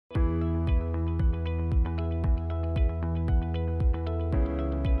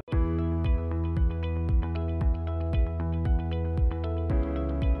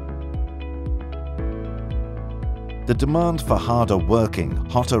The demand for harder working,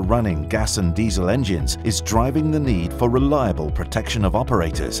 hotter running gas and diesel engines is driving the need for reliable protection of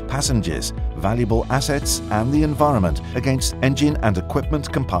operators, passengers, valuable assets and the environment against engine and equipment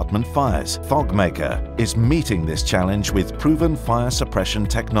compartment fires. Fogmaker is meeting this challenge with proven fire suppression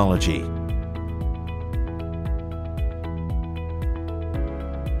technology.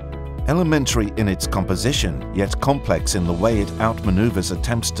 Elementary in its composition, yet complex in the way it outmaneuvers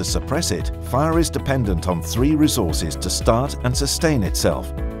attempts to suppress it, fire is dependent on three resources to start and sustain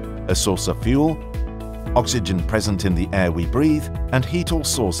itself: a source of fuel, oxygen present in the air we breathe, and heat or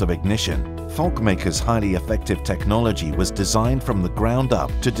source of ignition. Fogmaker's highly effective technology was designed from the ground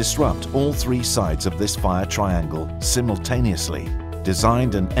up to disrupt all three sides of this fire triangle simultaneously.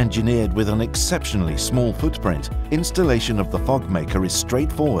 Designed and engineered with an exceptionally small footprint, installation of the Fogmaker is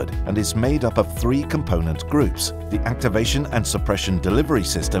straightforward and is made up of three component groups: the activation and suppression delivery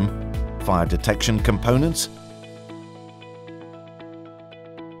system, fire detection components,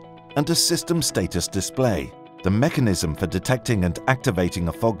 and a system status display. The mechanism for detecting and activating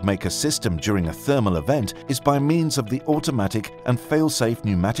a Fogmaker system during a thermal event is by means of the automatic and fail-safe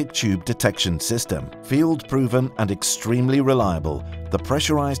pneumatic tube detection system. Field-proven and extremely reliable, the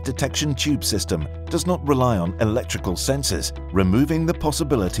pressurized detection tube system does not rely on electrical sensors, removing the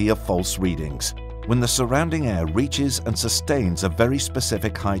possibility of false readings. When the surrounding air reaches and sustains a very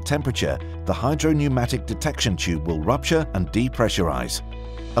specific high temperature, the hydropneumatic detection tube will rupture and depressurize.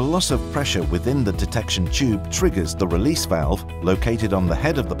 A loss of pressure within the detection tube triggers the release valve, located on the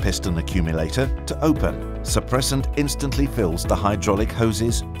head of the piston accumulator, to open. Suppressant instantly fills the hydraulic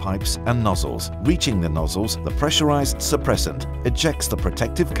hoses, pipes and nozzles. Reaching the nozzles, the pressurized suppressant ejects the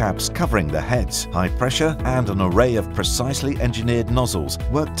protective caps covering the heads. High pressure and an array of precisely engineered nozzles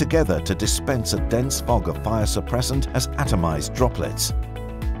work together to dispense a dense fog of fire suppressant as atomized droplets.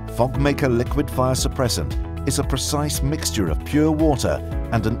 Fogmaker liquid fire suppressant is a precise mixture of pure water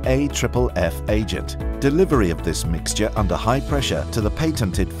and an AFFF agent. Delivery of this mixture under high pressure to the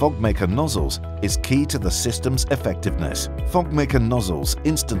patented Fogmaker nozzles is key to the system's effectiveness. Fogmaker nozzles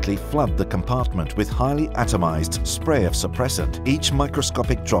instantly flood the compartment with highly atomized spray of suppressant. Each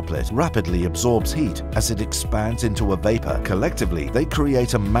microscopic droplet rapidly absorbs heat as it expands into a vapor. Collectively, they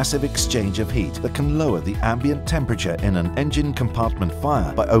create a massive exchange of heat that can lower the ambient temperature in an engine compartment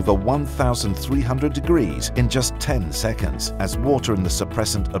fire by over 1,300 degrees in just 10 seconds. As water in the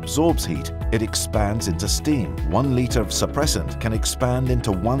suppressant absorbs heat, it expands into steam. 1 liter of suppressant can expand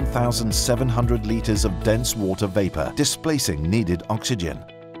into 1,700 liters of dense water vapor, displacing needed oxygen.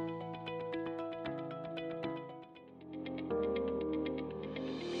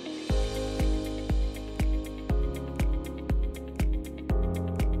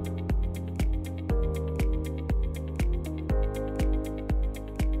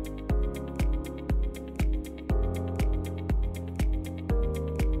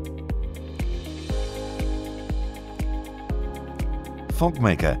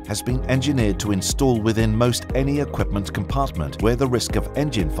 Fogmaker has been engineered to install within most any equipment compartment where the risk of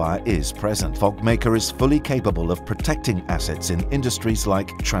engine fire is present. Fogmaker is fully capable of protecting assets in industries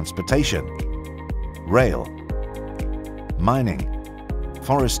like transportation, rail, mining,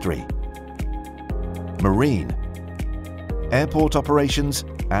 forestry, marine, airport operations,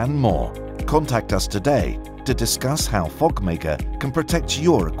 and more. Contact us today to discuss how Fogmaker can protect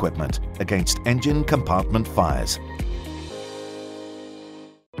your equipment against engine compartment fires.